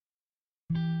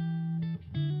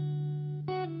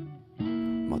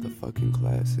motherfucking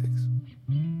classics.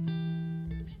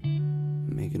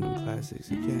 Making them classics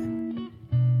again.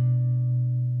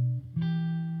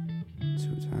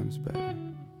 2 times better.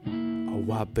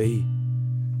 OYB.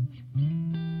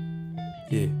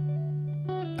 Yeah.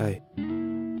 Hey.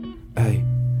 Hey.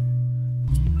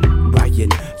 Ryan,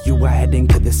 you are heading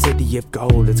to the city of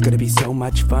gold. It's gonna be so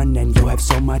much fun and you have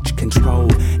so much control.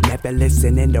 Never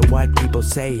listening to what people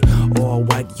say or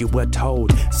what you were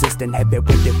told. System heavy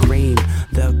with the cream,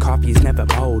 the coffee's never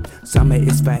cold. Summer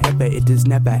is forever, it is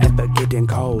never ever getting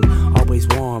cold. Always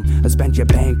warm, I spend your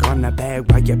bank on the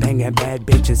bag while you're banging bad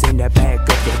bitches in the back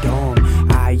of your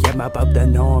dorm. I am above the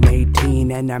norm,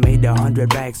 18 and I made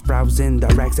 100 racks, browsing the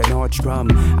racks at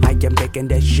Nordstrom. I am picking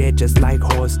that shit just like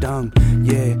horse dung.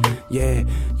 Yeah, yeah,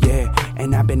 yeah,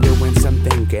 and I've been doing some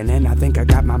thinking and I think I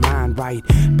got my mind right.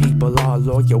 People are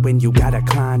loyal when you got a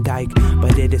Klondike,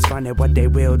 but it is funny what they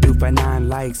will do for 9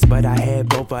 likes. But I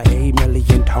have over 8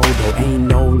 million total. Ain't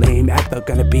no lame ever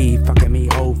gonna be fucking me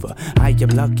over. I am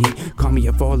lucky, call me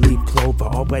a 4-leaf clover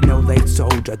or a no-leg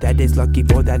soldier that is lucky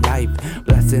for that life.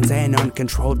 Blessings and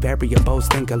uncontrolled variables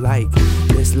think alike.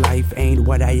 This life ain't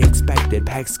what I expected.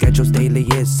 Packed schedules daily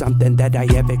is something that I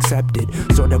have accepted.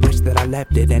 Sorta wish that I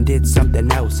left it and did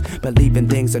something else, but leaving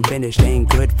things unfinished ain't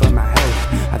good for my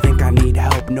health. I think I need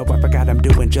help, no I forgot I'm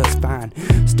doing just fine.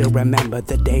 Still remember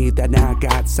the day that I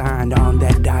got signed on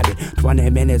that dotted 20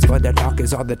 minutes for the talk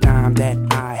is all the time that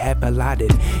I have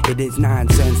allotted. It is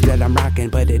nonsense that I'm rocking,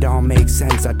 but it all makes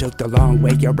sense. I took the long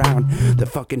way around the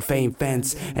fucking fame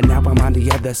fence, and now I'm on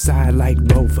the other side like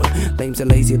Rover. Lames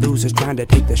and lazy losers trying to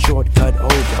take the shortcut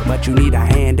over, but you need a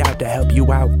hand out to help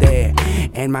you out there,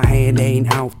 and my hand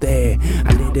ain't out there.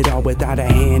 I did it all without a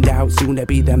handout, soon to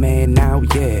be the man now.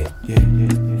 Yeah, yeah,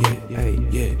 yeah, yeah, hey,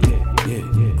 yeah, yeah, yeah.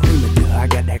 Cream of the, I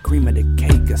got that cream of the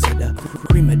cake. I said the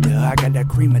cream of the, I got that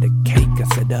cream of the cake.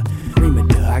 I said the cream of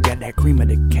the, I got that cream of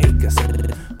the cake. I said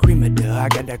the cream of the, I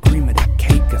got that cream of the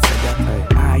cake. I said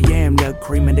the, I am the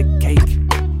cream of the cake.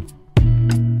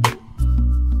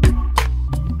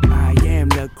 I am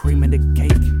the cream of the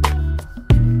cake.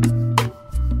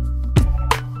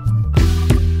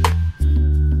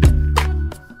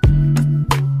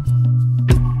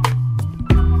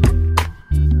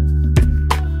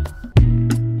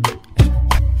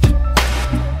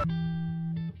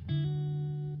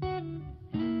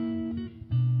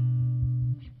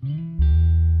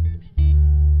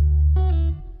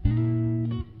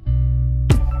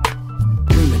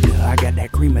 I got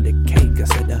that cream of the cake. I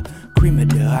said the cream of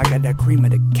the, I got that cream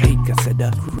of the cake. I said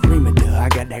the cream of the, I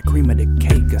got that cream of the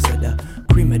cake. I said the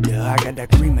cream of the, I got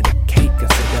that cream of the cake. I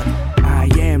said the, I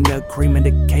am the cream of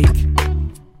the cake.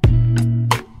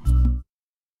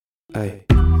 Hey.